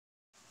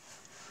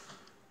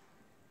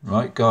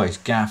Right guys,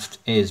 Gaffed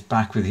is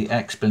back with the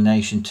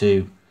explanation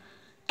to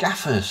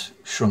Gaffers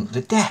Shrunk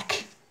the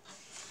Deck.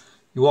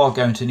 You are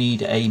going to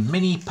need a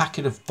mini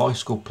packet of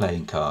bicycle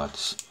playing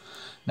cards.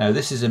 Now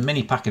this is a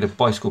mini packet of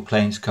bicycle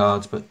playing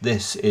cards, but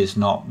this is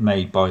not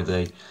made by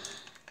the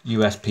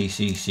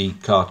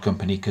USPCC card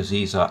company because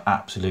these are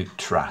absolute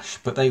trash.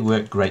 But they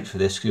work great for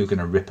this because you're going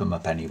to rip them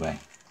up anyway.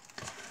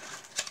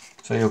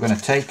 So you're going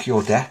to take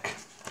your deck.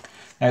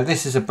 Now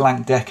this is a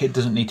blank deck. It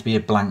doesn't need to be a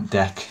blank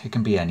deck. It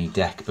can be any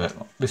deck, but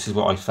this is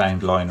what I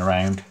found lying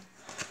around.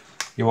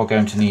 You are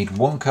going to need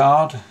one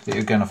card that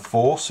you're going to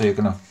force. So you're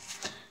going to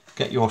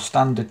get your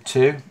standard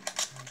 2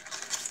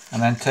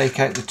 and then take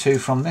out the 2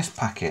 from this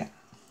packet.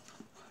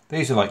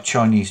 These are like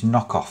Chinese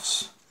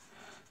knockoffs.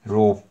 They're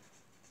all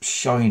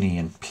shiny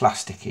and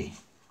plasticky.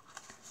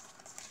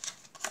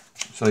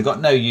 So they've got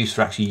no use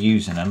for actually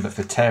using them, but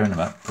for tearing them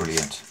up,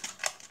 brilliant.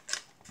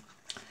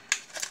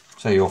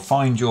 So you'll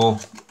find your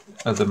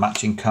other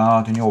matching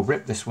card and you'll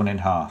rip this one in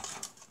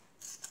half.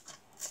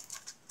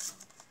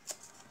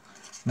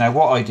 Now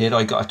what I did,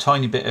 I got a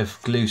tiny bit of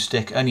glue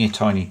stick, only a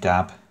tiny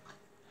dab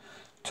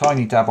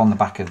on the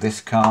back of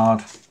this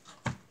card,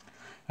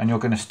 and you're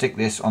going to stick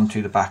this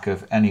onto the back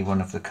of any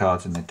one of the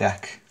cards in the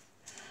deck.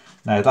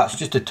 Now that's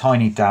just a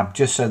tiny dab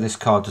just so this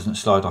card doesn't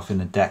slide off in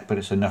the deck, but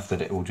it's enough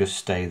that it will just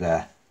stay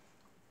there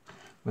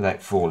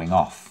without falling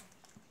off.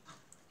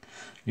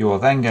 You are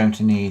then going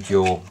to need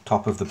your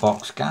top of the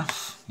box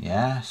gaff.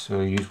 Yeah,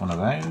 so use one of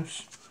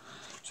those.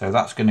 So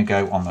that's going to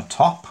go on the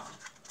top,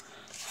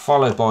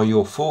 followed by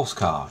your force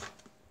card.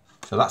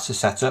 So that's the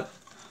setup.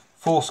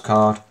 Force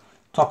card,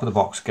 top of the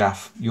box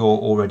gaff, you're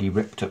already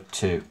ripped up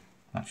too.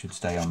 That should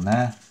stay on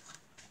there.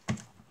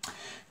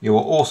 You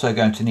are also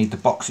going to need the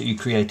box that you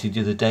created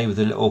the other day with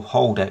a little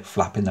hold out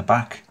flap in the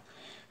back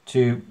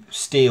to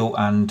steal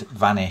and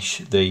vanish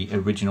the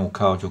original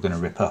card you're going to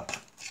rip up.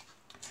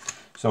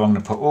 So I'm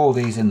going to put all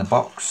these in the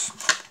box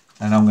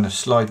and I'm going to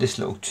slide this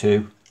little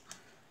 2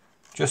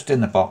 just in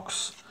the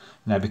box.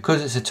 Now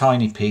because it's a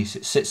tiny piece,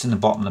 it sits in the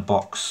bottom of the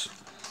box.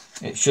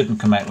 It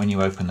shouldn't come out when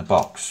you open the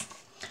box.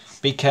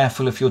 Be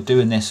careful if you're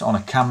doing this on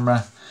a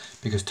camera,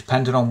 because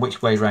depending on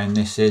which way round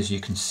this is, you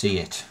can see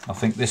it. I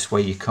think this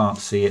way you can't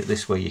see it,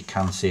 this way you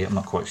can see it. I'm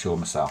not quite sure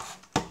myself.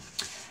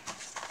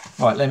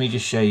 Right, let me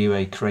just show you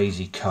a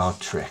crazy card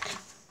trick.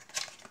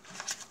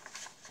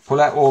 Pull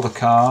out all the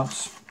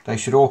cards. They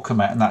should all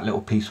come out and that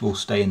little piece will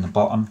stay in the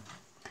bottom.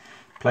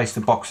 Place the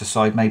box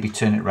aside, maybe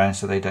turn it around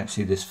so they don't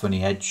see this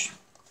funny edge.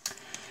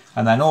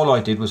 And then all I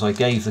did was I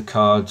gave the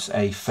cards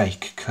a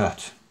fake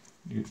cut.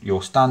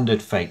 Your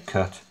standard fake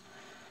cut.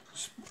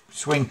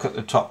 Swing cut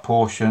the top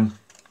portion.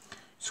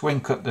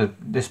 Swing cut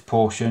this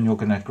portion. You're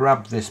going to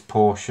grab this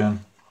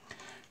portion.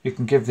 You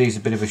can give these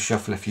a bit of a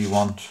shuffle if you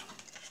want.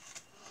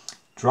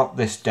 Drop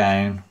this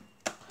down.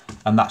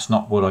 And that's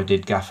not what I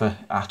did, Gaffer,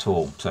 at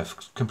all. So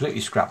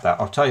completely scrap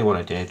that. I'll tell you what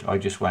I did. I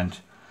just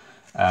went,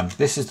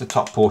 this is the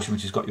top portion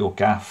which has got your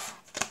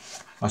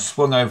gaff. I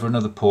swung over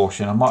another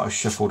portion. I might have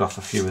shuffled off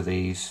a few of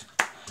these.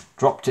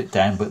 Dropped it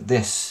down, but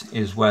this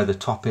is where the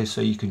top is.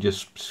 So you can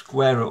just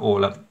square it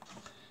all up.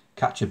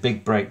 Catch a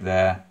big break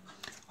there.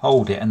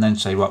 Hold it and then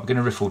say, right, we're going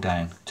to riffle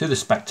down. To the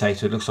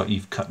spectator, it looks like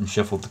you've cut and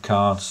shuffled the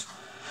cards.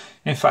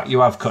 In fact,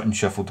 you have cut and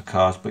shuffled the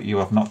cards, but you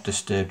have not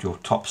disturbed your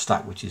top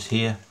stack, which is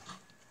here.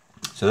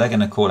 So they're going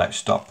to call out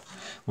stop.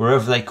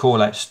 Wherever they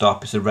call out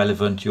stop, it's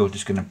irrelevant. You're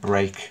just going to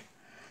break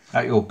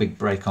out your big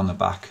break on the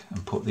back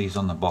and put these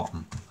on the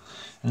bottom.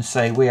 And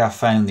say, we have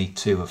found the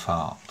 2 of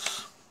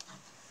hearts.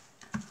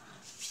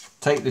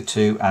 Take the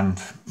 2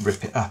 and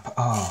rip it up.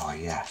 Oh,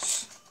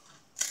 yes.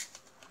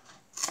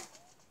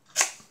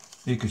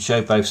 You can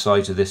show both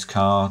sides of this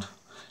card.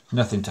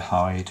 Nothing to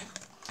hide.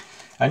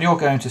 And you're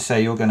going to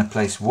say you're going to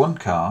place one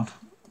card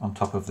on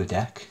top of the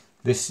deck.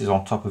 This is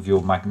on top of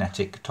your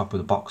magnetic top of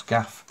the box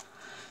gaff.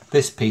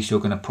 This piece you're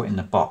going to put in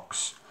the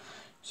box.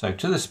 So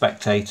to the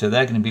spectator,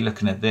 they're going to be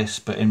looking at this,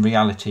 but in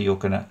reality you're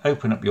going to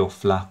open up your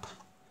flap,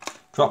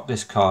 drop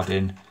this card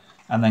in,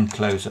 and then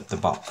close up the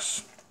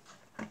box.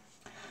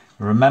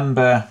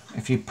 Remember,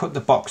 if you put the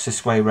box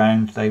this way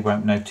round, they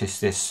won't notice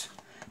this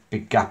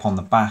big gap on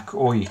the back,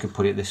 or you could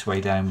put it this way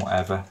down,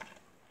 whatever.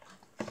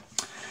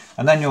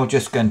 And then you're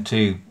just going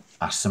to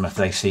ask them if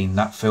they've seen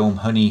that film,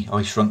 Honey,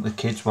 I Shrunk the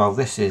Kids. Well,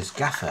 this is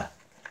Gaffer.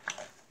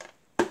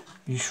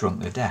 You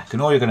shrunk the deck.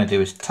 And all you're going to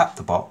do is tap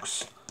the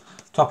box.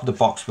 Top of the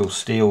box will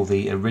steal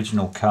the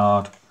original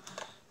card.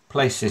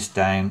 Place this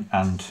down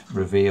and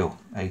reveal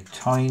a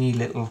tiny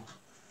little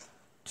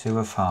 2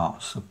 of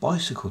hearts. A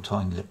bicycle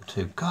tiny little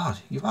 2. God,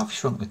 you have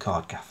shrunk the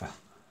card, Gaffer.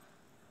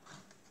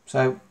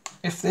 So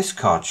if this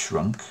card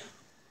shrunk,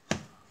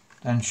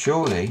 then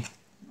surely,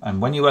 and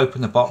when you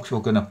open the box,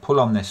 you're going to pull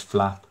on this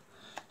flap,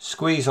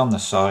 squeeze on the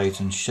sides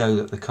and show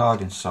that the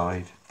card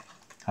inside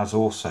has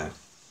also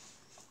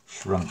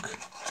shrunk.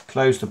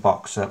 Close the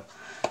box up.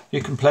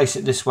 You can place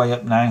it this way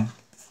up now.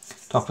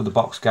 Top of the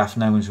box gaff,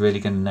 no one's really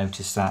going to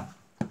notice that.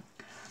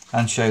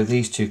 And show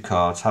these 2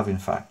 cards have in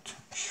fact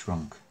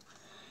shrunk.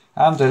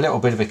 And a little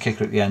bit of a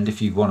kicker at the end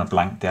if you want a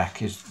blank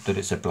deck is that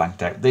it's a blank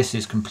deck. This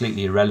is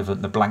completely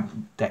irrelevant, the blank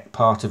deck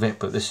part of it,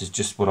 but this is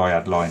just what I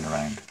had lying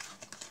around.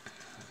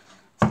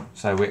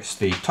 So it's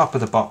the top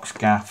of the box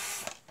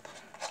gaff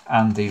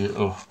and the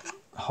little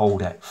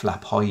hold it,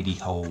 flap hidey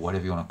hole,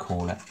 whatever you want to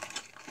call it.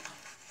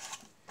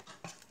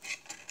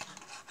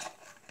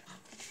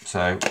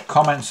 So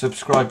comment,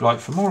 subscribe, like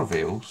for more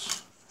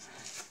reveals.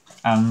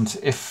 And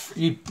if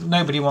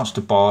nobody wants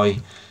to buy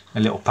a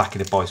little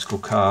packet of bicycle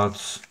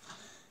cards,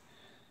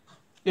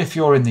 if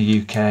you're in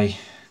the UK,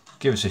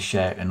 give us a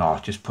shout and I'll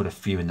just put a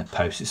few in the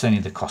post. It's only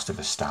the cost of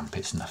a stamp,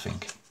 it's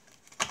nothing.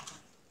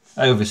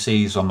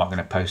 Overseas I'm not going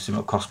to post them,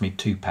 it'll cost me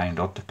 £2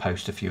 odd to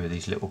post a few of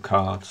these little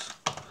cards.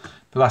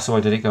 But that's how I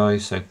did it,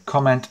 guys. So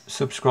comment,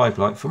 subscribe,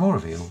 like for more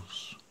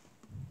reveals.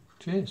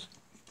 Cheers.